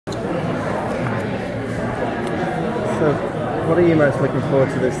So, what are you most looking forward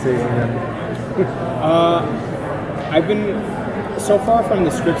to this season then? I've been, so far from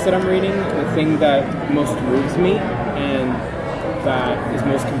the scripts that I'm reading, the thing that most moves me and that is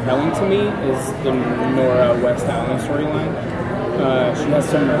most compelling to me is the Nora West Allen storyline. She has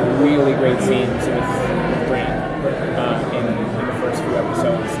some really great scenes with Grant in the first few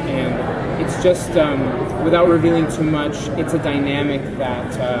episodes, and it's just, without revealing too much, it's a dynamic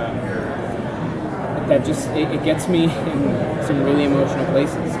that that just, it gets me in some really emotional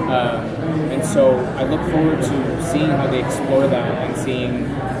places. And so I look forward to seeing how they explore that and seeing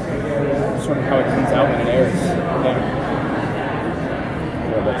sort of how it comes out when it airs. Yeah.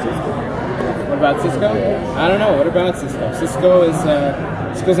 What about Cisco? I don't know. What about Cisco?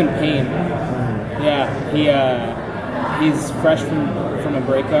 Cisco's in pain. Yeah, he's fresh from a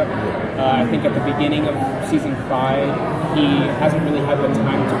breakup. I think at the beginning of season 5, he hasn't really had the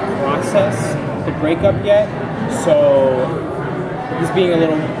time to process the breakup yet, so he's being a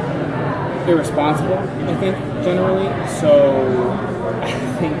little irresponsible, I think, generally. So I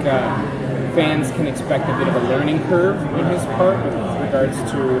think fans can expect a bit of a learning curve on his part with regards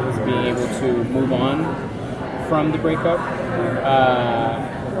to his being able to move on from the breakup.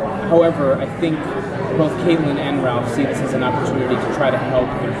 However, I think both Caitlin and Ralph see this as an opportunity to try to help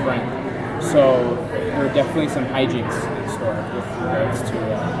their friend. So there are definitely some hijinks in store with regards to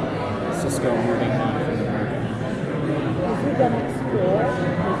Cisco moving on from the breakup. Is he going to explore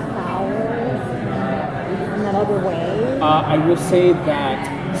his powers in another way? I will say that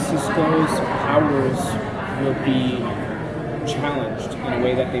Cisco's powers will be challenged in a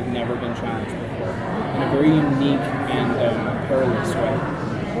way that they've never been challenged before, in a very unique and perilous way.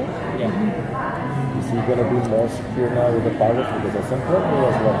 Yeah. Is he going to be more secure now with the powers? Because at some point he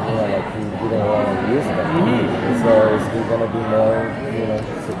was like he didn't want to use them. Mm-hmm. So is he going to be more,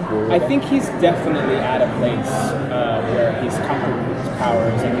 secure? I think he's definitely at a place where he's comfortable with his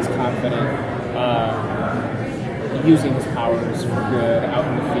powers and he's confident using his powers for good out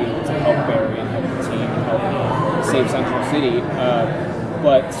in the field to help Barry and help the team and help save Central City.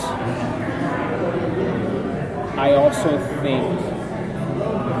 But I also think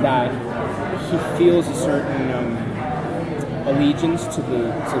that he feels a certain allegiance to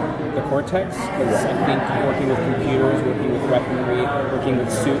the Cortex, because I think working with computers, working with weaponry, working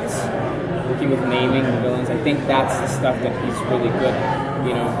with suits, working with naming the villains, I think that's the stuff that he's really good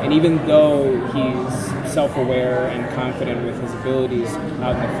at, And even though he's self-aware and confident with his abilities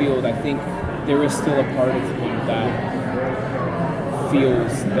out in the field, I think there is still a part of him that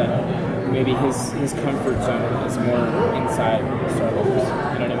feels that maybe his comfort zone is more inside Star Wars.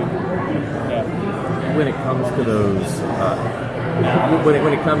 You know what I mean? Yeah. When it comes to those,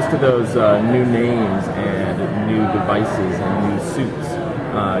 when it comes to those new names and new devices and new suits,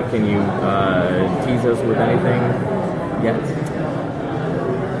 can you tease us with anything yet?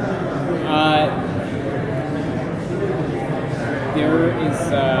 There is.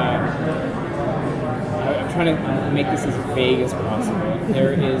 I'm trying to make this as vague as possible.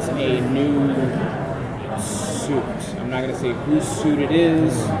 There is a new suit. I'm not going to say whose suit it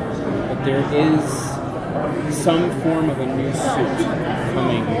is, but there is some form of a new suit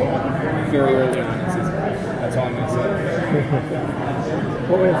coming very early on in season 5. That's all I'm going to say.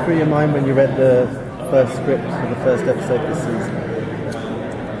 What went through your mind when you read the first script for the first episode this season?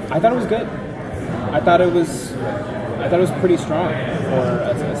 I thought it was good. I thought it was pretty strong for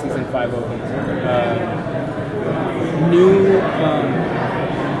a season 5 opening.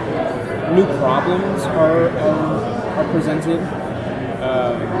 New problems are presented.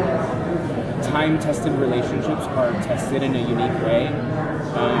 Time-tested relationships are tested in a unique way.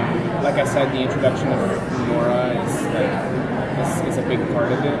 Like I said, the introduction of Nora is a big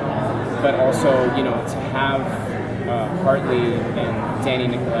part of it. But also, to have Hartley and Danny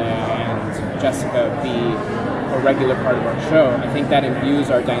Nicolai and Jessica be a regular part of our show, I think that imbues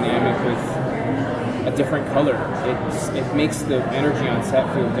our dynamic with a different color. It makes the energy on set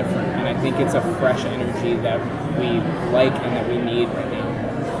feel different, and I think it's a fresh energy that we like and that we need right now.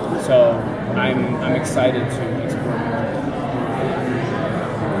 So I'm excited to explore more.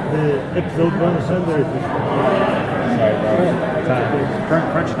 The episode 100 is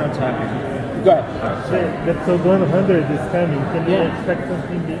Crunch no time. Go ahead. the episode 100 is coming. Can you expect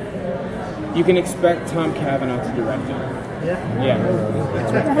something big? You can expect Tom Cavanaugh to direct it. Yeah. Yeah.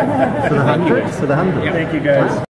 For the 100? For the 100? Yeah. Thank you, guys.